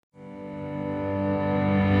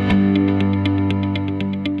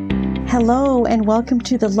Hello, and welcome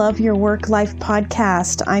to the Love Your Work Life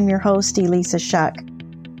podcast. I'm your host, Elisa Shuck.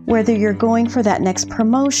 Whether you're going for that next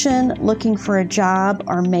promotion, looking for a job,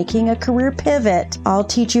 or making a career pivot, I'll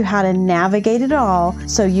teach you how to navigate it all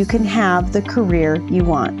so you can have the career you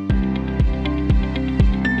want.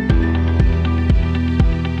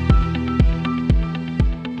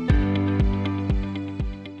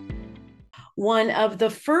 One of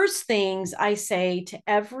the first things I say to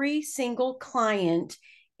every single client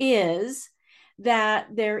is that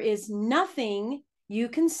there is nothing you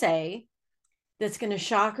can say that's going to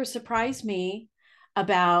shock or surprise me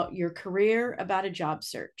about your career, about a job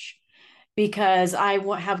search, because I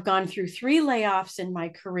have gone through 3 layoffs in my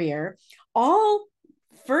career, all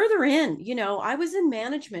further in. I was in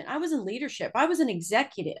management, I was in leadership, I was an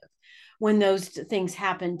executive when those things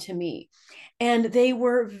happened to me. And they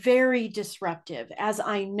were very disruptive, as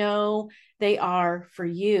I know they are for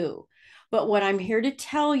you. But what I'm here to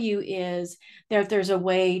tell you is that there's a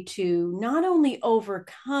way to not only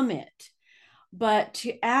overcome it, but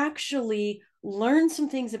to actually learn some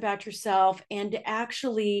things about yourself and to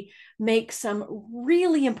actually make some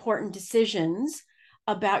really important decisions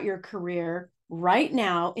about your career right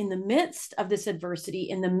now in the midst of this adversity,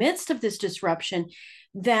 in the midst of this disruption,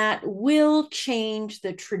 that will change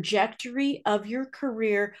the trajectory of your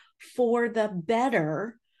career for the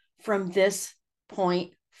better from this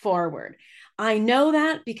point forward. I know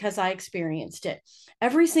that because I experienced it.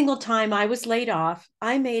 Every single time I was laid off,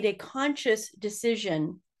 I made a conscious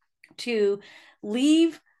decision to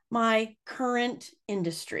leave my current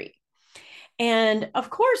industry. And of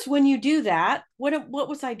course, when you do that, what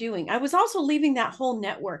was I doing? I was also leaving that whole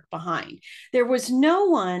network behind. There was no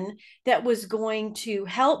one that was going to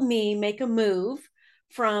help me make a move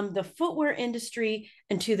from the footwear industry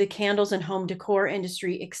into the candles and home decor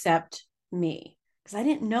industry except me, because I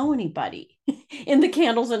didn't know anybody in the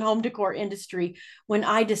candles and home decor industry when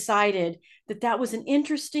I decided that that was an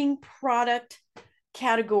interesting product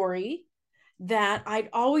category that I'd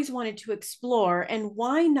always wanted to explore. And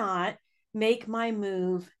why not make my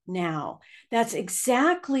move now? That's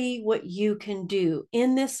exactly what you can do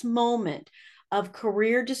in this moment of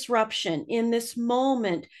career disruption, in this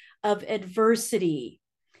moment of adversity.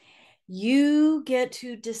 You get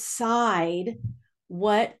to decide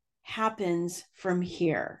what happens from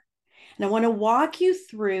here. And I want to walk you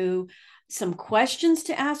through some questions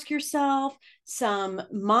to ask yourself, some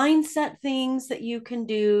mindset things that you can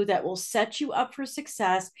do that will set you up for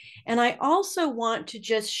success. And I also want to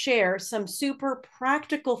just share some super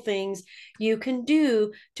practical things you can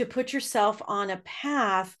do to put yourself on a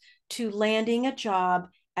path to landing a job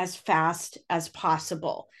as fast as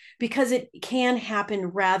possible, because it can happen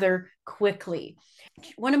rather quickly.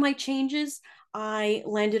 One of my changes, I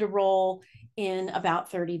landed a role in about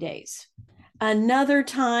 30 days. Another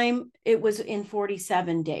time, it was in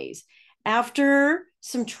 47 days. After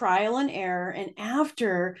some trial and error, and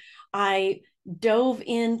after I dove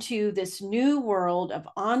into this new world of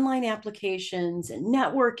online applications and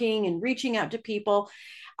networking and reaching out to people,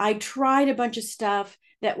 I tried a bunch of stuff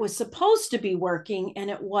that was supposed to be working and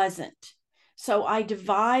it wasn't. So I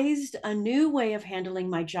devised a new way of handling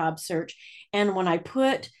my job search. And when I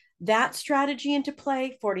put that strategy into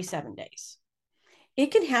play, 47 days.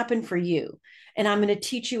 It can happen for you. And I'm going to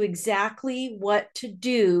teach you exactly what to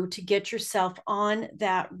do to get yourself on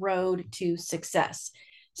that road to success.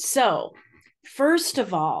 So, first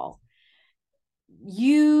of all,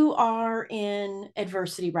 you are in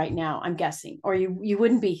adversity right now, I'm guessing, or you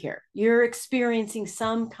wouldn't be here. You're experiencing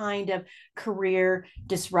some kind of career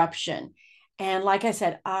disruption. And like I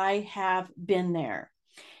said, I have been there.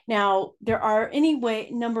 Now, there are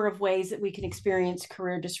number of ways that we can experience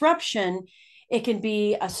career disruption. It can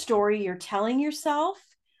be a story you're telling yourself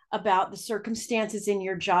about the circumstances in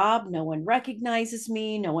your job. No one recognizes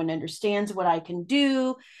me. No one understands what I can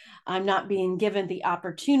do. I'm not being given the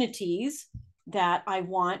opportunities that I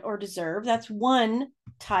want or deserve. That's one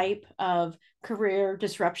type of career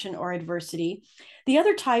disruption or adversity. The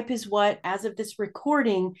other type is what, as of this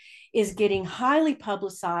recording, is getting highly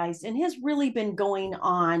publicized and has really been going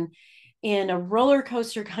on in a roller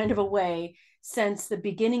coaster kind of a way since the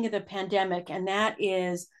beginning of the pandemic, and that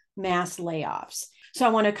is mass layoffs. So I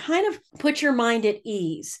want to kind of put your mind at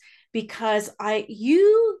ease, because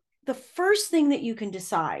the first thing that you can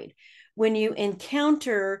decide when you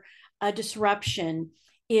encounter a disruption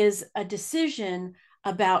is a decision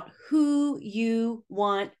about who you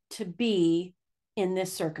want to be in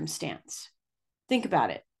this circumstance. Think about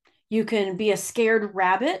it. You can be a scared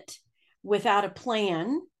rabbit without a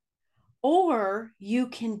plan, or you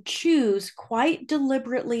can choose quite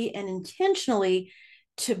deliberately and intentionally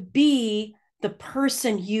to be the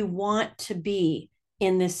person you want to be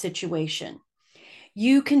in this situation.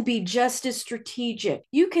 You can be just as strategic.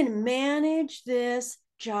 You can manage this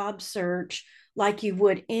job search like you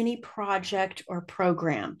would any project or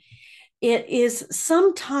program. It is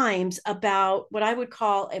sometimes about what I would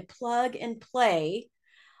call a plug and play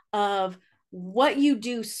of what you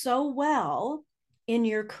do so well in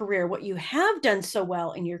your career, what you have done so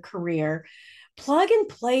well in your career. Plug and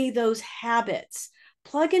play those habits,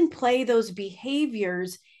 plug and play those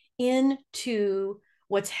behaviors into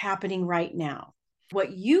what's happening right now.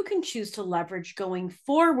 What you can choose to leverage going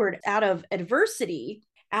forward out of adversity,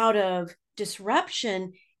 out of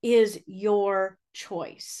disruption, is your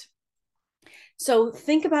choice. So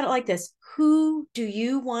think about it like this: who do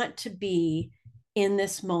you want to be in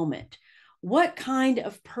this moment? What kind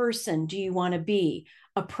of person do you want to be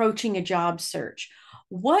approaching a job search?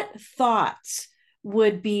 What thoughts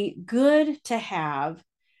would be good to have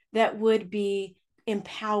that would be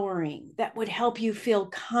empowering, that would help you feel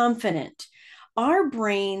confident? Our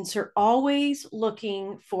brains are always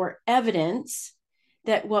looking for evidence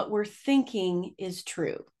that what we're thinking is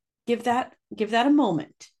true. Give that a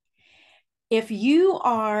moment. If you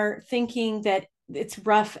are thinking that it's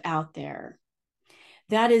rough out there,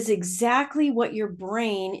 that is exactly what your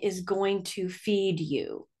brain is going to feed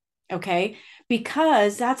you. Okay.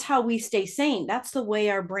 Because that's how we stay sane. That's the way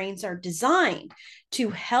our brains are designed, to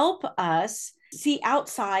help us see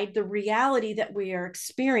outside the reality that we are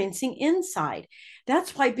experiencing inside.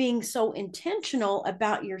 That's why being so intentional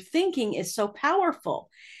about your thinking is so powerful.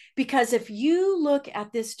 Because if you look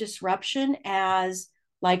at this disruption as,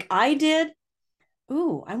 like I did,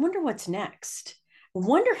 ooh, I wonder what's next. I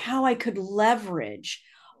wonder how I could leverage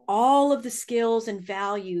all of the skills and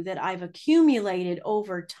value that I've accumulated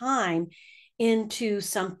over time into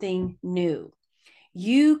something new.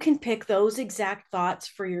 You can pick those exact thoughts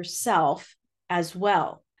for yourself as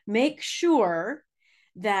well. Make sure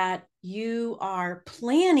that you are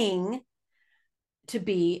planning to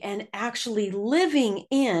be and actually living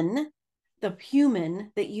in the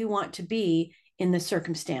human that you want to be in the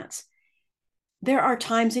circumstance. There are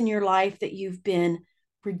times in your life that you've been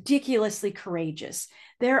ridiculously courageous.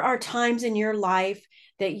 There are times in your life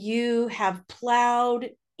that you have plowed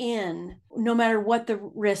in, no matter what the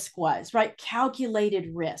risk was, right? Calculated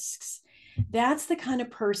risks. That's the kind of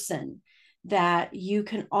person that you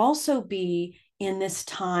can also be in this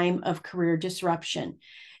time of career disruption.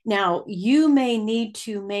 Now, you may need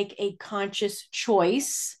to make a conscious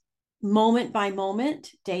choice moment by moment,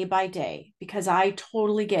 day by day, because I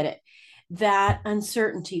totally get it. That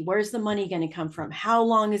uncertainty, where's the money going to come from? How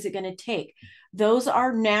long is it going to take? Those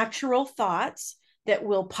are natural thoughts that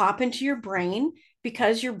will pop into your brain,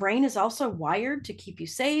 because your brain is also wired to keep you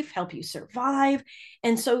safe, help you survive.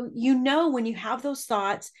 And so, when you have those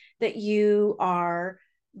thoughts, that you are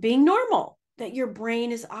being normal, that your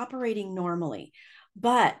brain is operating normally.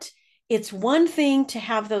 But it's one thing to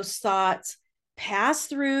have those thoughts pass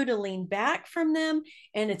through, to lean back from them.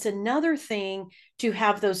 And it's another thing to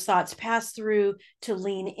have those thoughts pass through, to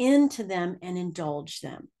lean into them and indulge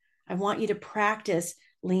them. I want you to practice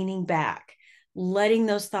leaning back, letting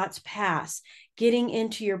those thoughts pass, getting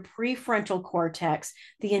into your prefrontal cortex,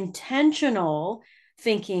 the intentional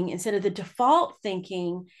thinking instead of the default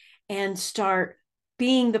thinking, and start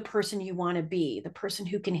being the person you want to be, the person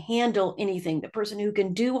who can handle anything, the person who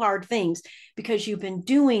can do hard things because you've been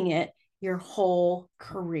doing it your whole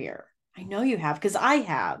career. I know you have, because I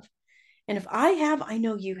have. And if I have, I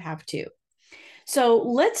know you have too. So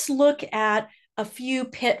let's look at a few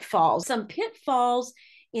pitfalls. Some pitfalls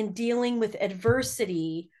in dealing with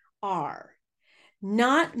adversity are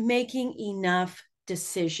not making enough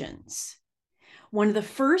decisions. One of the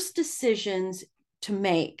first decisions to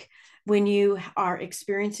make when you are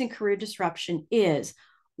experiencing career disruption is,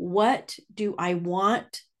 what do I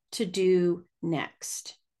want to do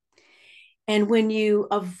next? And when you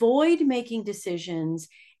avoid making decisions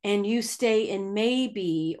and you stay in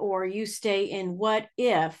maybe, or you stay in what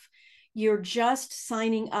if, you're just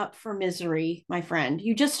signing up for misery, my friend.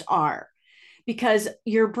 You just are, because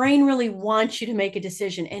your brain really wants you to make a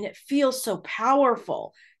decision, and it feels so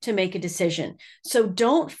powerful to make a decision. So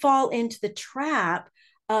don't fall into the trap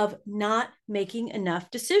of not making enough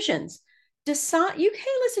decisions. Decide, hey,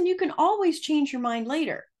 listen, you can always change your mind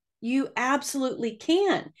later. You absolutely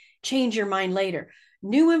can change your mind later.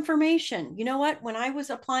 New information. You know what? When I was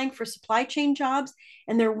applying for supply chain jobs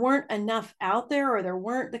and there weren't enough out there, or there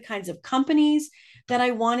weren't the kinds of companies that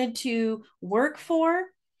I wanted to work for,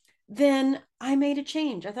 then I made a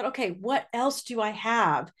change. I thought, okay, what else do I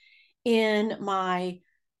have in my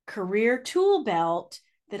career tool belt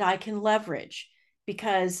that I can leverage?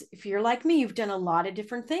 Because if you're like me, you've done a lot of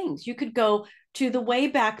different things. You could go to the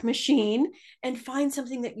Wayback Machine and find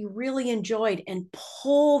something that you really enjoyed and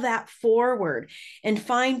pull that forward and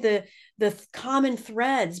find the common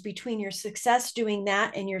threads between your success doing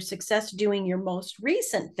that and your success doing your most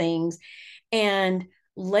recent things, and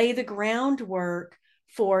lay the groundwork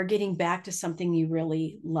for getting back to something you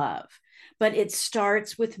really love. But it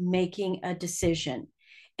starts with making a decision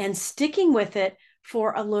and sticking with it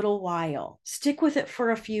for a little while. Stick with it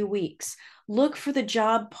for a few weeks. Look for the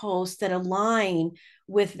job posts that align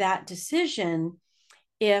with that decision.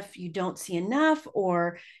 If you don't see enough,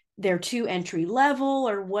 or they're too entry level,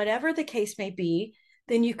 or whatever the case may be,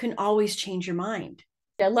 then you can always change your mind.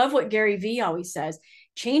 I love what Gary Vee always says: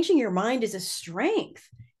 changing your mind is a strength.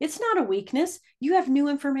 It's not a weakness. You have new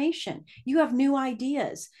information, you have new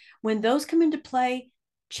ideas. When those come into play,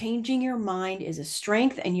 changing your mind is a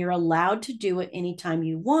strength, and you're allowed to do it anytime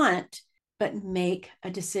you want, but make a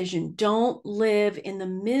decision. Don't live in the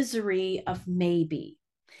misery of maybe.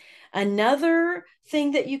 Another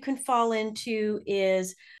thing that you can fall into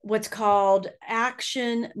is what's called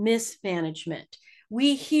action mismanagement.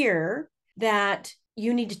 We hear that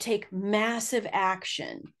you need to take massive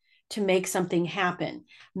action to make something happen,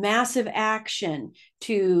 massive action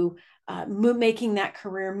to making that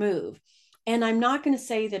career move. And I'm not going to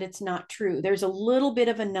say that it's not true. There's a little bit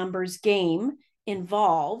of a numbers game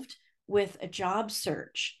involved with a job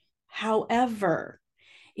search. However,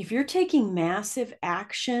 if you're taking massive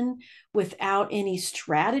action without any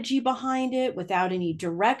strategy behind it, without any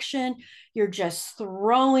direction, you're just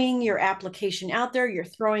throwing your application out there, you're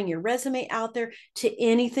throwing your resume out there to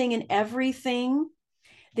anything and everything,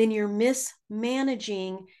 then you're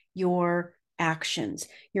mismanaging your actions.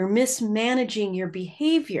 You're mismanaging your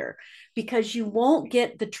behavior, because you won't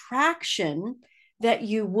get the traction that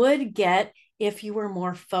you would get if you were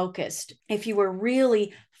more focused, if you were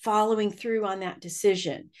really following through on that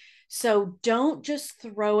decision. So don't just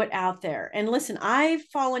throw it out there. And listen, I've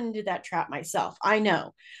fallen into that trap myself. I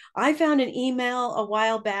know. I found an email a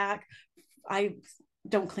while back. I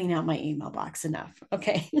don't clean out my email box enough.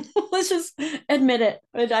 Okay. Let's just admit it,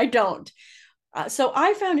 but I don't. So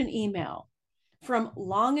I found an email from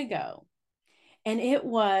long ago, and it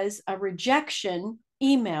was a rejection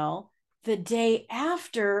email the day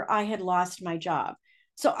after I had lost my job.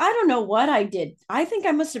 So I don't know what I did. I think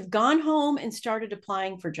I must have gone home and started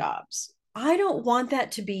applying for jobs. I don't want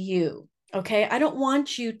that to be you. Okay. I don't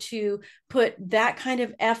want you to put that kind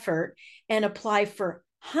of effort and apply for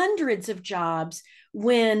hundreds of jobs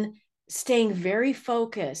when staying very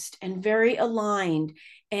focused and very aligned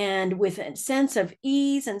and with a sense of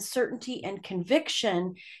ease and certainty and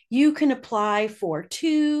conviction, you can apply for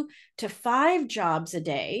 2 to 5 jobs a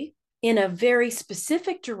day in a very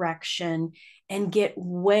specific direction and get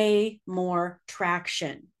way more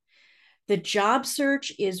traction. The job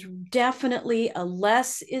search is definitely a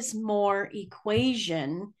less is more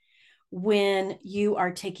equation when you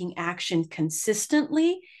are taking action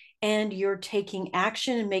consistently, and you're taking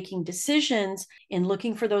action and making decisions in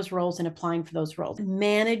looking for those roles and applying for those roles.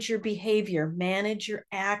 Manage your behavior, manage your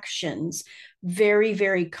actions very,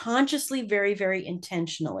 very consciously, very, very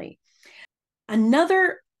intentionally.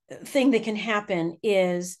 Another thing that can happen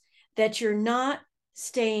is that you're not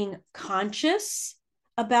staying conscious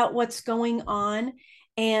about what's going on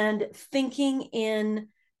and thinking in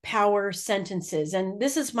power sentences. And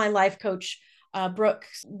this is my life coach,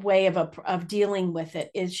 Brooke's way of dealing with it,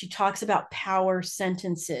 is she talks about power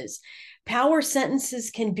sentences. Power sentences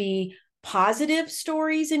can be positive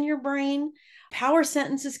stories in your brain. Power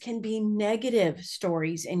sentences can be negative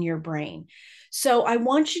stories in your brain. So I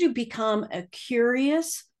want you to become a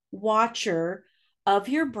curious watcher of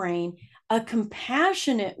your brain, a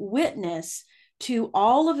compassionate witness to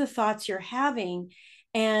all of the thoughts you're having.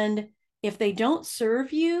 And if they don't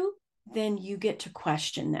serve you, then you get to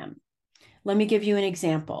question them. Let me give you an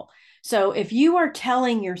example. So if you are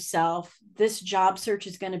telling yourself this job search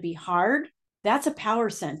is going to be hard, that's a power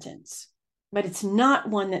sentence, but it's not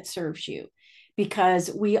one that serves you,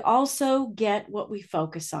 because we also get what we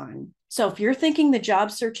focus on. So if you're thinking the job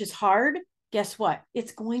search is hard, guess what?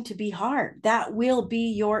 It's going to be hard. That will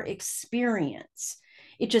be your experience.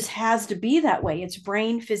 It just has to be that way. It's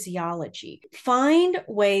brain physiology. Find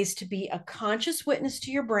ways to be a conscious witness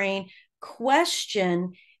to your brain.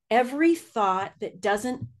 Question every thought that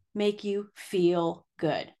doesn't make you feel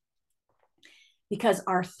good, because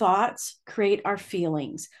our thoughts create our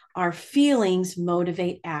feelings. Our feelings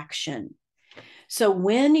motivate action. So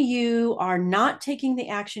when you are not taking the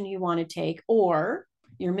action you want to take, or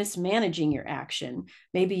you're mismanaging your action,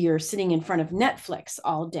 maybe you're sitting in front of Netflix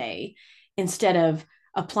all day instead of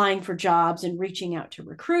applying for jobs and reaching out to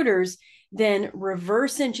recruiters, then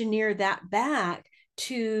reverse engineer that back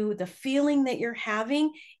to the feeling that you're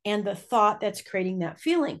having and the thought that's creating that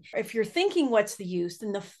feeling. If you're thinking, what's the use,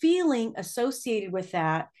 then the feeling associated with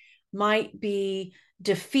that might be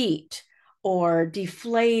defeat or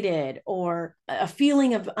deflated or a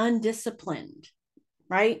feeling of undisciplined,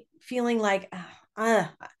 right? Feeling like, I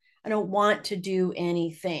don't want to do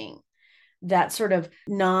anything. That sort of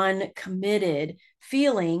non-committed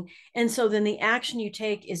feeling. And so then the action you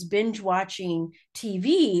take is binge watching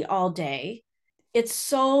TV all day. It's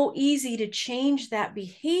so easy to change that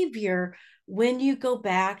behavior when you go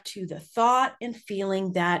back to the thought and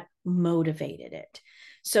feeling that motivated it.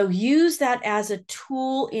 So use that as a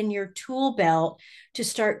tool in your tool belt to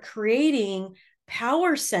start creating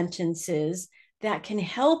power sentences that can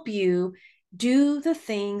help you do the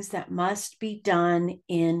things that must be done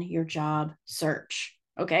in your job search.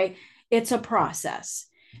 Okay. It's a process.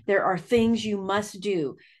 There are things you must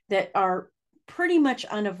do that are pretty much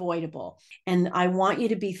unavoidable. And I want you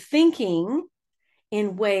to be thinking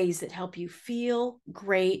in ways that help you feel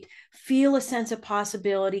great, feel a sense of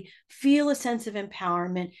possibility, feel a sense of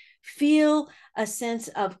empowerment, feel a sense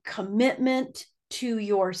of commitment to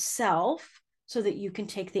yourself so that you can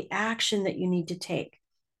take the action that you need to take.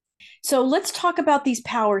 So let's talk about these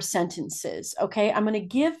power sentences. Okay. I'm going to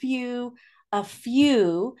give you a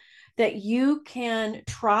few that you can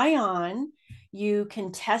try on. You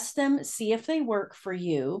can test them, see if they work for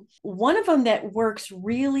you. One of them that works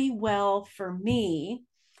really well for me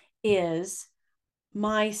is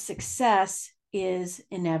my success is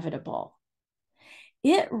inevitable.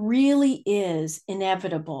 It really is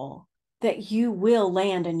inevitable that you will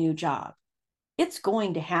land a new job. It's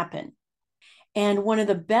going to happen. And one of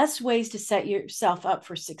the best ways to set yourself up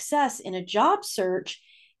for success in a job search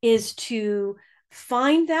is to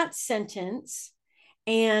find that sentence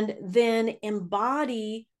and then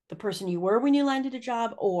embody the person you were when you landed a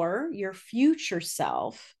job or your future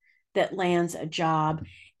self that lands a job,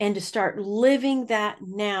 and to start living that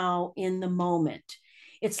now in the moment.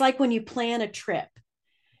 It's like when you plan a trip.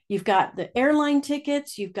 You've got the airline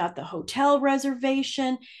tickets, you've got the hotel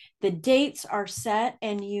reservation, the dates are set,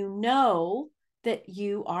 and you know that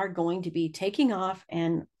you are going to be taking off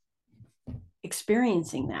and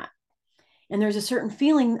experiencing that. And there's a certain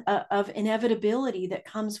feeling of inevitability that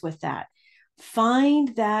comes with that.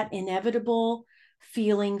 Find that inevitable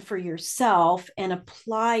feeling for yourself and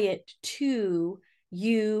apply it to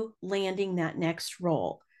you landing that next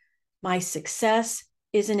role. My success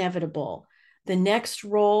is inevitable. The next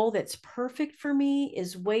role that's perfect for me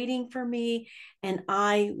is waiting for me, and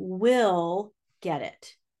I will get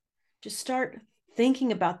it. Just start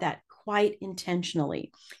thinking about that quite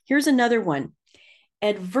intentionally. Here's another one.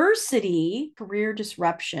 Adversity, career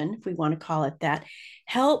disruption, if we want to call it that,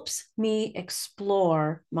 helps me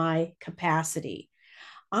explore my capacity.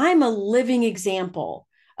 I'm a living example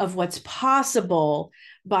of what's possible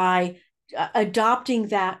by adopting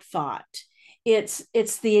that thought. It's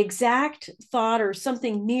the exact thought or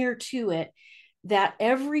something near to it that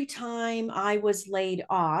every time I was laid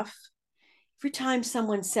off, every time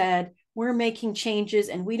someone said, we're making changes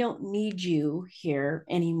and we don't need you here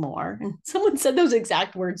anymore. And someone said those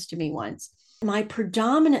exact words to me once. My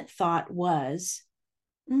predominant thought was,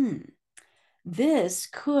 this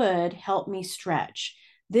could help me stretch.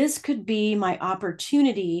 This could be my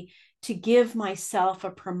opportunity to give myself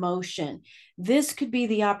a promotion. This could be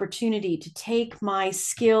the opportunity to take my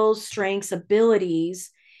skills, strengths, abilities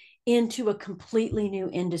into a completely new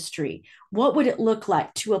industry. What would it look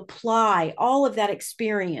like to apply all of that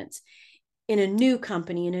experience in a new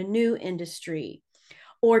company, in a new industry,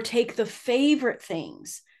 or take the favorite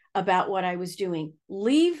things about what I was doing,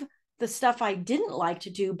 leave the stuff I didn't like to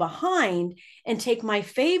do behind, and take my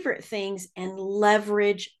favorite things and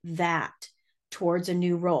leverage that towards a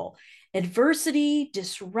new role. Adversity,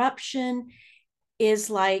 disruption is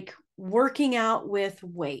like working out with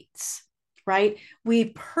weights, right? We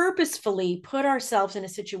purposefully put ourselves in a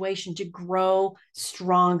situation to grow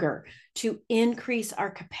stronger, to increase our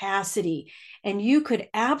capacity. And you could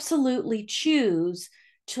absolutely choose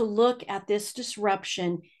to look at this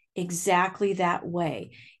disruption exactly that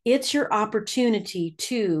way. It's your opportunity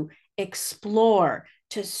to explore,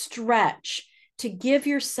 to stretch, to give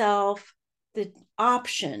yourself the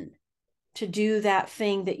option to do that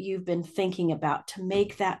thing that you've been thinking about, to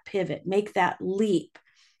make that pivot, make that leap.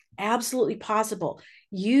 Absolutely possible.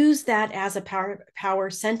 Use that as a power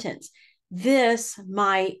sentence. This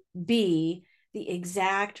might be the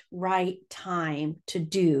exact right time to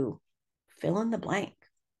do, fill in the blank.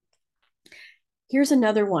 Here's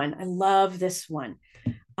another one. I love this one.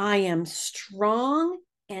 I am strong,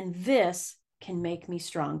 and this can make me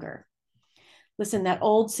stronger. Listen, that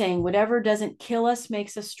old saying, whatever doesn't kill us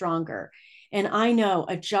makes us stronger. And I know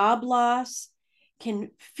a job loss can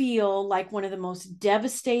feel like one of the most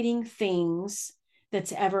devastating things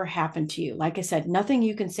that's ever happened to you. Like I said, nothing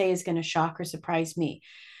you can say is going to shock or surprise me.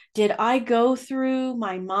 Did I go through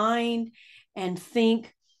my mind and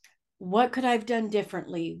think, what could I have done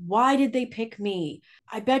differently? Why did they pick me?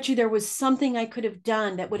 I bet you there was something I could have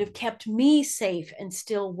done that would have kept me safe and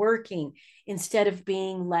still working instead of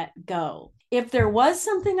being let go. If there was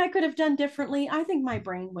something I could have done differently, I think my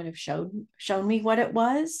brain would have shown me what it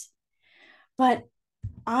was. But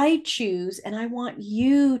I choose, and I want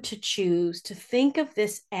you to choose to think of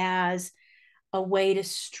this as a way to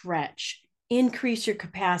stretch, increase your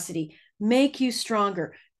capacity, make you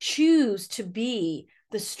stronger. Choose to be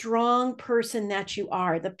the strong person that you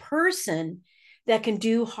are, the person that can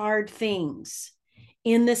do hard things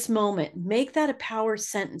in this moment. Make that a power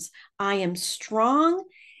sentence. I am strong,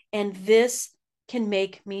 and this can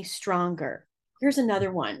make me stronger. Here's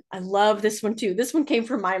another one. I love this one too. This one came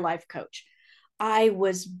from my life coach. I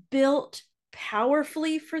was built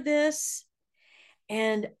powerfully for this,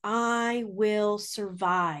 and I will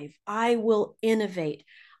survive. I will innovate.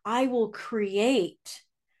 I will create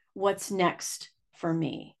what's next for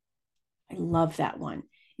me. I love that one.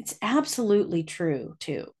 It's absolutely true,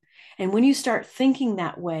 too. And when you start thinking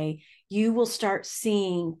that way, you will start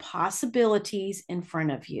seeing possibilities in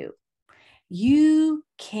front of you. You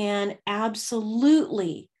can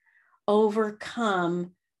absolutely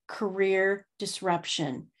overcome career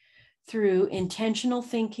disruption through intentional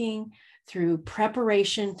thinking, through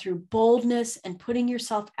preparation, through boldness, and putting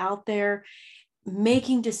yourself out there,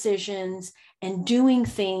 making decisions and doing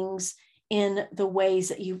things in the ways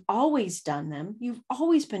that you've always done them. You've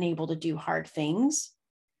always been able to do hard things.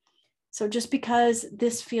 So just because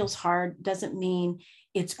this feels hard doesn't mean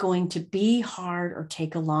it's going to be hard or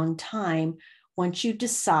take a long time once you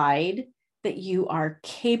decide that you are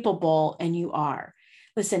capable, and you are.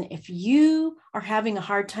 Listen, if you are having a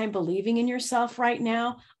hard time believing in yourself right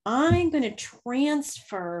now, I'm going to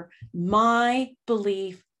transfer my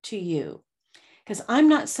belief to you, because I'm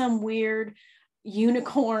not some weird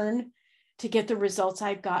unicorn to get the results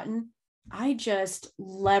I've gotten. I just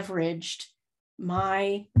leveraged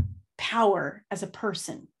my power as a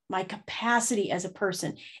person, my capacity as a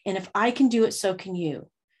person. And if I can do it, so can you.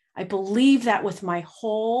 I believe that with my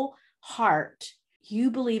whole heart. You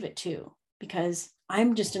believe it too, because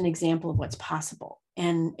I'm just an example of what's possible.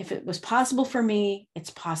 And if it was possible for me, it's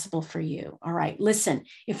possible for you. All right, listen,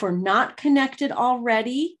 if we're not connected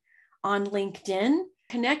already on LinkedIn,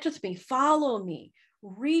 connect with me, follow me,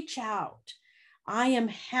 reach out. I am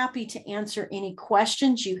happy to answer any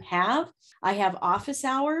questions you have. I have office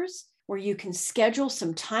hours where you can schedule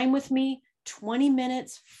some time with me, 20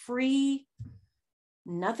 minutes free,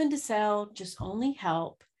 nothing to sell, just only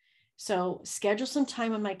help. So schedule some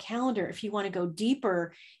time on my calendar if you want to go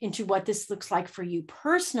deeper into what this looks like for you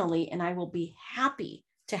personally, and I will be happy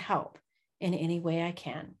to help in any way I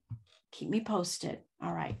can. Keep me posted.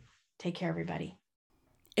 All right. Take care, everybody.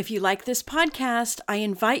 If you like this podcast, I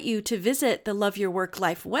invite you to visit the Love Your Work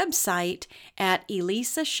Life website at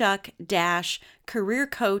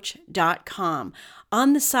elisashuck-careercoach.com.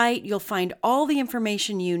 On the site, you'll find all the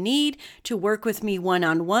information you need to work with me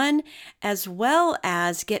one-on-one, as well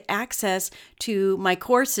as get access to my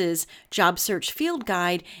courses, Job Search Field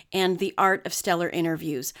Guide, and The Art of Stellar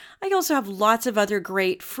Interviews. I also have lots of other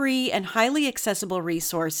great free and highly accessible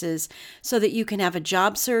resources so that you can have a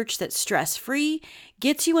job search that's stress-free,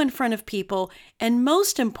 gets you in front of people, and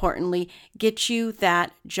most importantly, gets you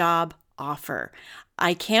that job offer.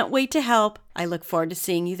 I can't wait to help. I look forward to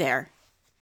seeing you there.